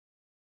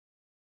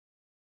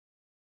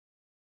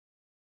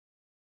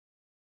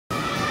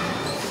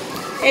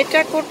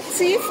এটা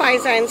করছি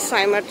ফাইজা এন্ড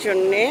সাইমার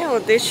জন্য,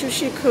 ওদের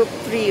সুশি খুব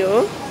প্রিয়,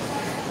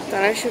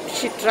 তারা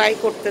সুশি ট্রাই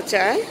করতে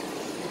চায়।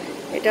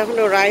 এটা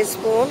হলো রাইস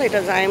বোল, এটা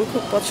জাইম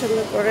খুব পছন্দ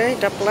করে,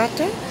 এটা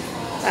প্লাটা।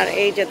 আর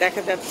এই যে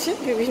দেখা যাচ্ছে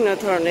বিভিন্ন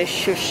ধরনের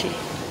সুশি।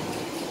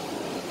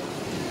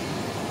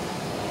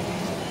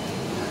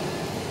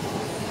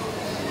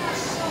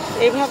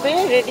 এইভাবে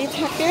রেডি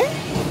থাকে।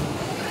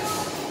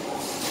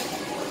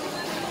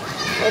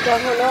 এটা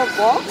হলো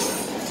বক্স,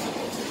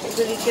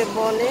 এগুলিকে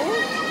বলে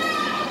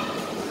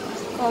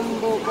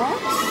combo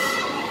box,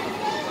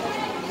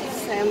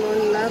 salmon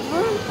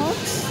lover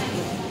box.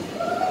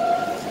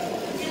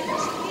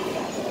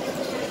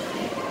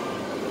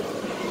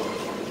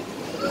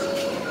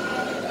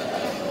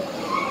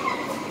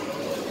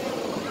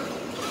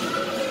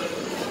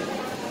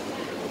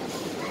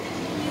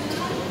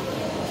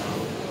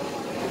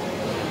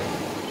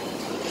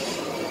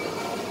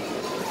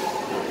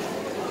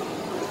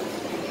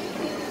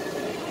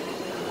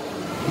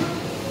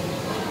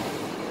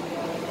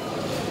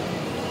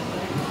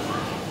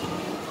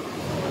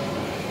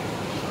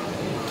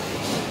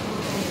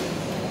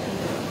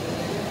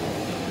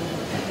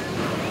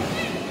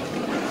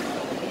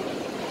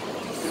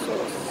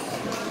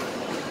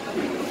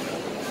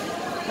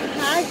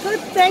 Hi,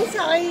 good, thanks.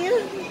 How are you?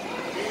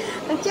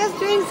 I'm just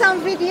doing some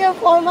video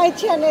for my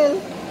channel.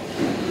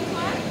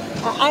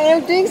 I am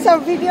doing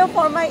some video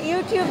for my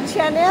YouTube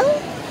channel.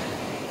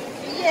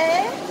 Yeah.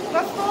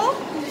 What for?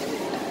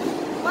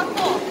 What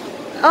for?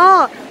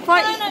 Oh, for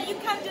No, you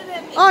can't do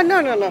that. oh no.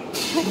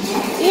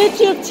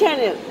 YouTube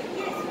channel.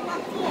 Yes,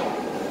 what for?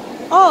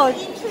 Oh,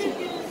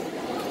 Introduce.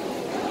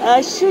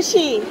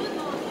 sushi,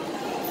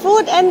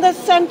 food and the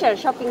center,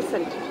 shopping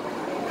center.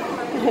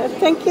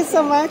 Thank you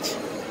so much.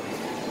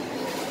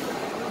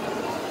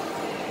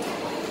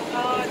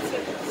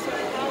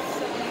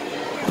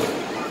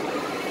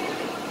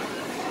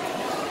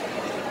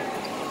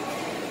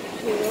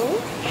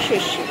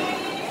 Sushi.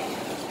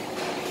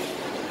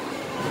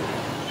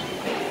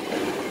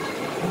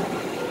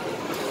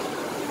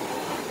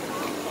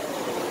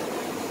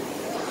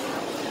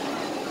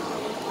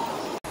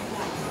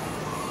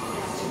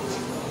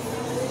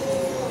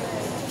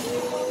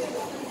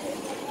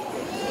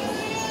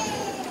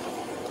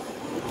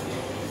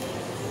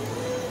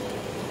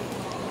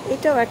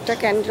 এটাও একটা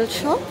candle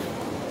shop.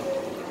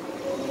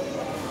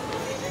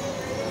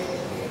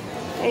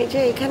 এই যে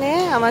এখানে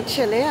আমার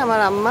ছেলে,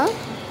 আমার আম্মা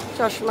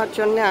চশমার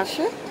জন্য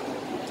আসে।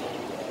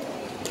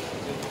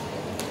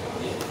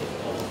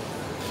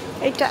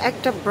 এটা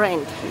একটা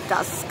ব্র্যান্ড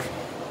ডাস্ক।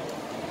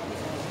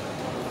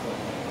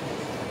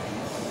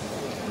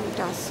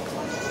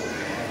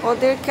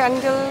 ওদের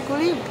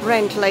ক্যান্ডেলগুলি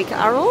ব্র্যান্ড লাইক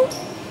আরো,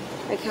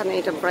 এখানে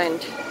এটা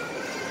brand.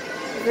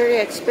 Very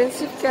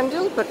expensive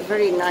candle but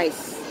very nice,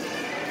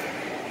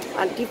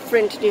 R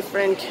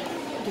different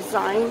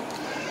design,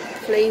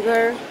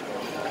 flavour.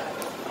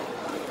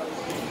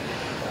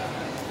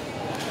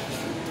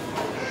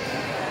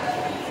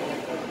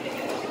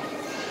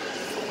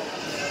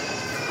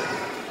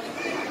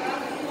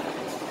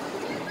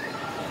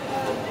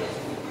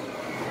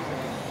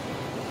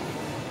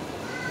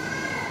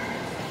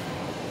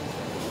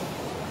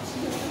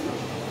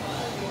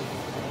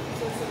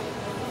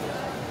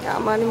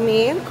 আমার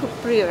মেয়ের খুব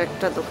প্রিয়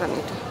একটা দোকান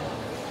এটা।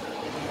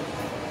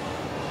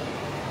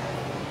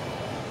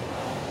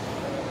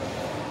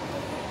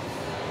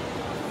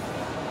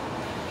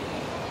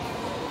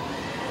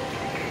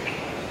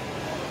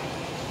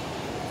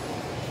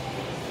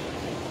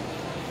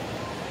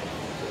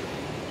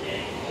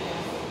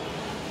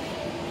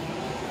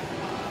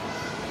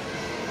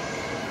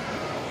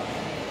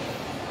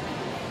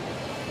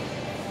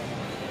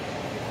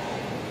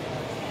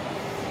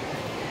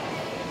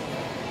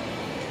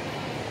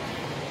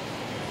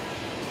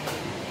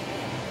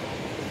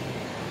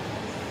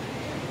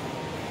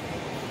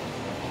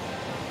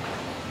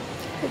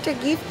 এটা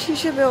গিফট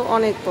হিসেবেও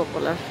অনেক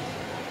পপুলার।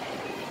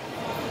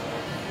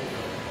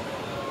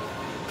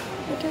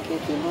 এটাকে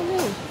কি বলে?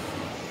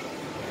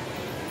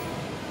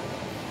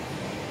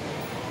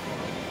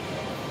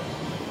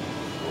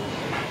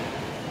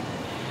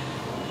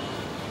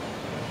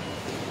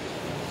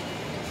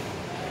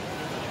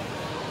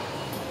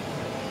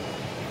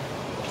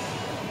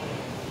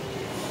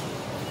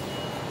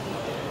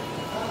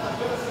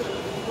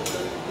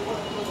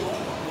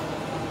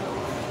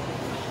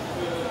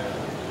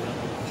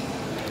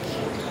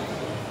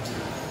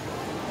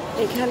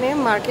 এখানে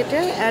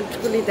মার্কেটের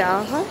অ্যাডগুলি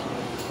দেওয়া হয়,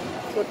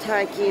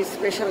 কোথায় কি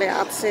স্পেশালে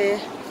আছে,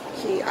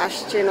 কি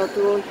আসছে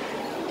নতুন,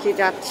 কি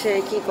যাচ্ছে,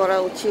 কি করা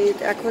উচিত।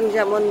 এখন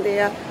যেমন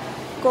দেয়া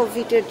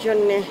কোভিডের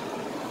জন্যে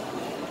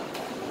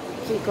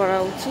কি করা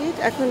উচিত,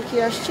 এখন কি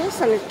আসছে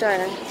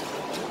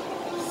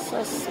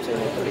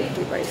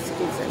sustainability by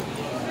citizen.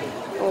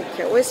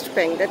 Okay, West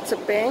bank, that's a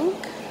bank,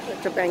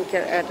 একটা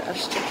ব্যাংকের অ্যাড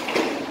আসছে।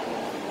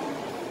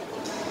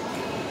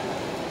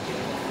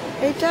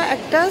 এইটা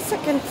একটা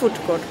সেকেন্ড ফুড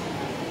কোর্ট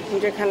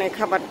যেখানে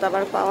খাবার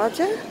দাবার পাওয়া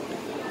যায়।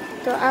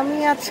 তো আমি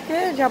আজকে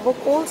যাব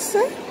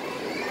কোলসে।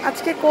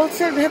 আজকে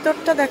কোলসের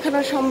ভেতরটা দেখানো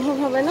সম্ভব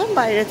হবে না,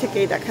 বাইরে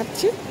থেকেই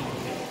দেখাচ্ছি।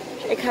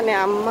 এখানে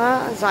আম্মা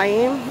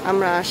জাইম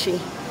আমরা আসি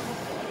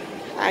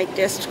আই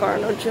টেস্ট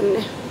করানোর জন্য।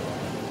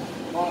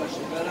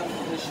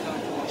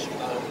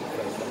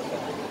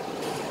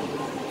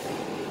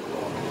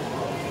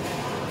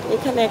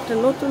 এখানে একটা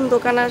নতুন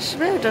দোকান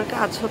আসবে, এটার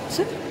কাজ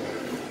হচ্ছে,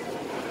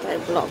 তাই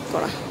ব্লক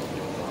করা,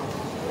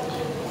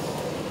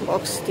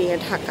 বক্স দিয়ে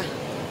ঢাকা।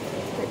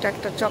 এটা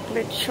একটা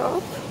চকলেট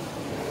শপ।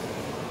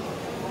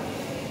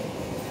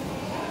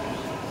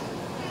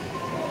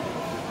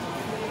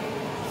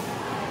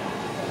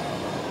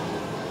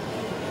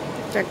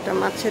 এটা একটা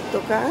মাছের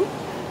দোকান।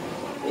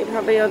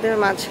 এভাবে ওদের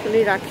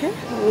মাছগুলি রাখে,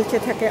 নিচে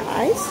থাকে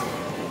আইস,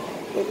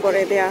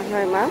 উপরে দেয়া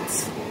হয় মাছ,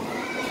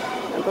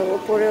 এবং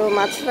উপরেও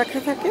মাছ রাখা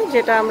থাকে,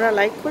 যেটা আমরা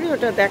লাইক করি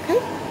ওটা দেখাই,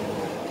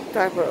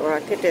 তারপর ওরা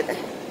কেটে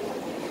দেয়।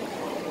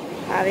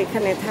 আর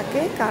এখানে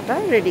থাকে কাটা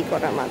রেডি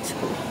করা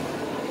মাছগুলো,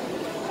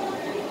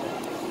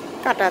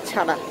 কাটা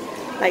ছাড়া,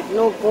 লাইক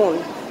নো বোন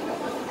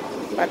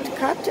but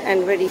cut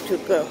and ready to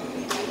go.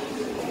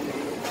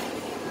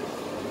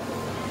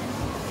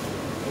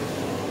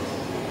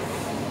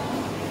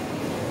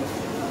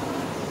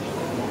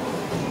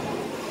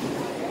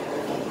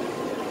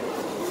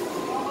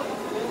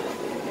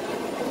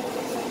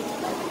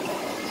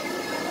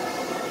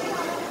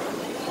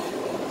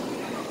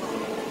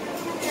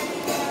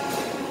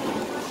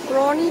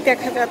 প্রনই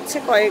দেখা যাচ্ছে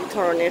কয়েক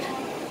ধরনের।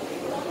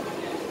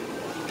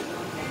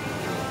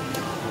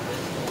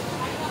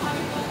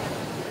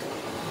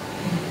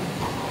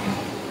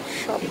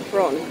 সব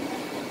প্রন,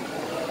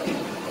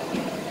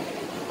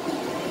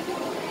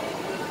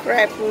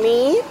 ক্র্যাব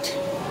মিট,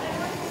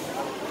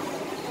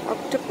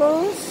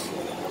 অক্টোপাস,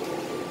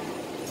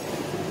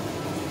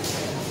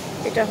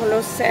 এটা হলো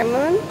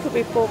স্যামন,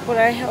 খুবই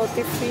পপুলার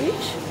হেলথি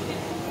ফিশ।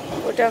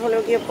 ওটা হলো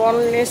গিয়ে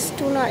boneless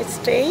tuna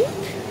stake,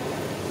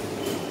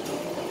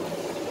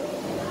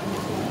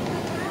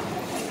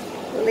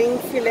 ling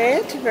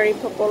fillet, very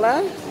popular.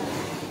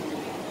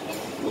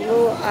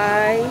 Blue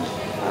eye,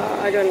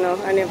 I don't know,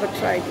 I never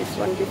tried this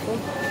one before.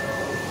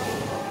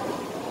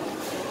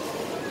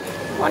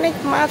 অনেক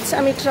মাছ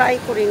আমি ট্রাই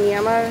করিনি,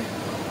 আমার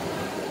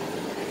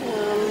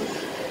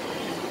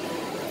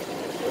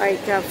like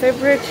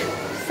favourite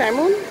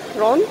salmon,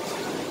 prawn,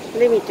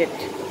 limited.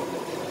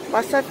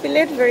 Basa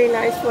fillet, very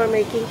nice for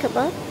making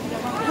kebab.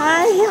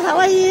 Hi, how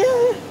are you?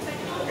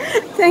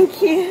 Thank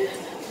you.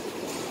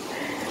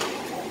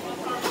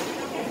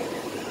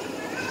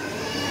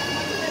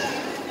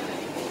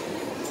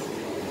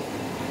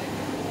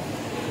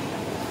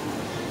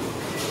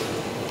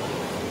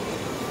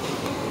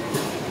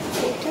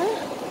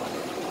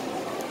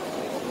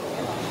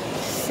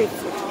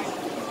 Seafood.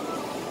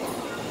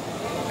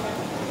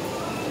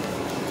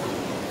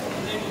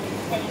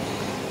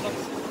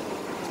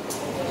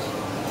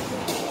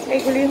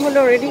 এগুলি হলো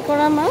ready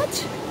করা মাছ।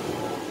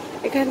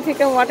 এখান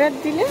থেকে order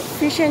দিলে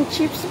ফিশ অ্যান্ড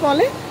চিপস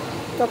বলে,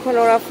 তখন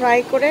ওরা ফ্রাই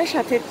করে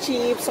সাথে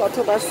চিপস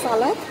অথবা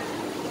সালাদ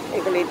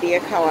এগুলি দিয়ে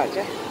খাওয়া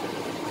যায়।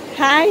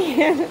 High,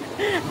 I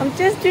am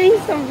just doing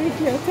some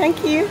video, thank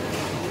you.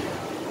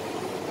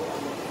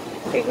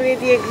 এগুলি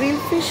দিয়ে গ্রিল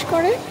ফিশ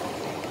করে।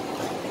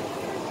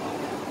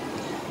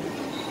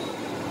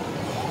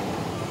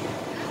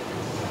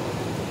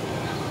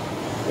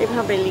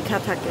 এভাবে লেখা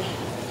থাকে,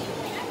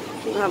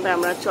 কিভাবে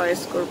আমরা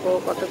চয়েস করব,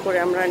 কত করে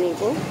আমরা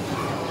নিব।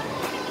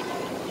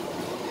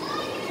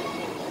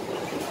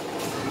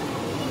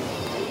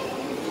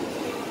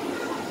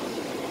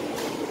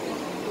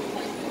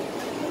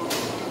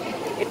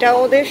 এটা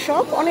ওদের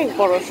শপ, অনেক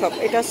বড় শপ।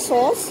 এটা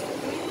সস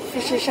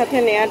ফিশের সাথে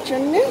নেয়ার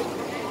জন্য।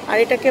 আর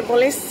এটাকে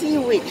বলে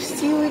সিউইড।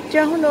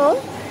 সিউইডটা হলো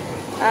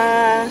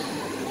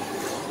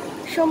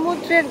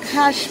সমুদ্রের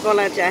ঘাস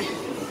বলা যায়,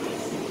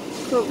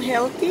 খুব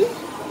হেলদি।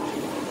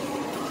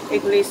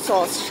 এগুলি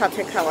সস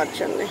সাথে খাওয়ার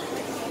জন্য।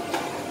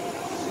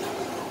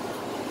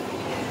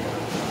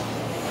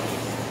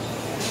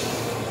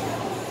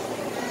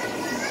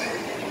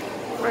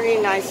 Very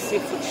nice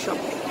seafood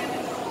shop,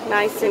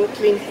 nice and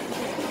clean.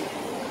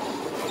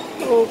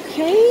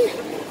 Okay,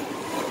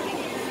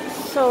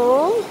 so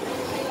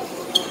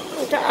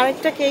এটা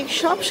আরেকটা কেক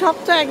শপ। সব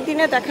তো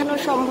একদিনে দেখানো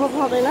সম্ভব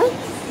হবে না,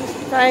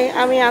 তাই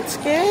আমি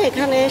আজকে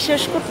এখানে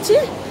শেষ করছি।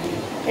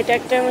 এটা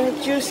একটা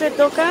জুসের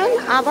দোকান,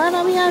 আবার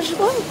আমি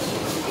আসবো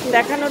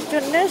দেখানোর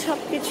জন্য সব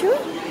কিছু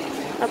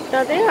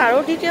আপনাদের আরও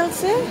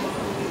ডিটেলসে।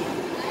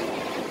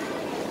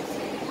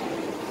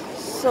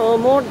 সো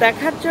মোর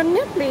দেখার জন্য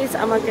প্লিজ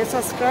আমাকে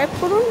সাবস্ক্রাইব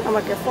করুন,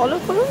 আমাকে ফলো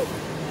করুন।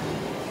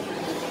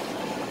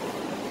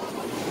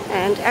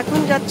 অ্যান্ড এখন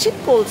যাচ্ছি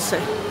কোলসে।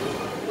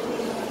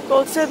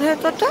 কোলসের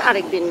ভেতরটা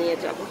আরেকদিন নিয়ে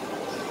যাব।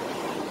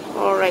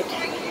 Alright,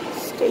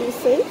 stay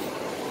safe,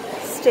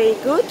 stay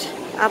good.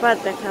 আবার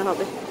দেখা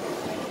হবে।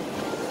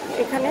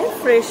 এখানে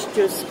ফ্রেশ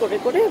জুস করে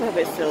করে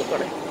এভাবে সেল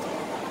করে।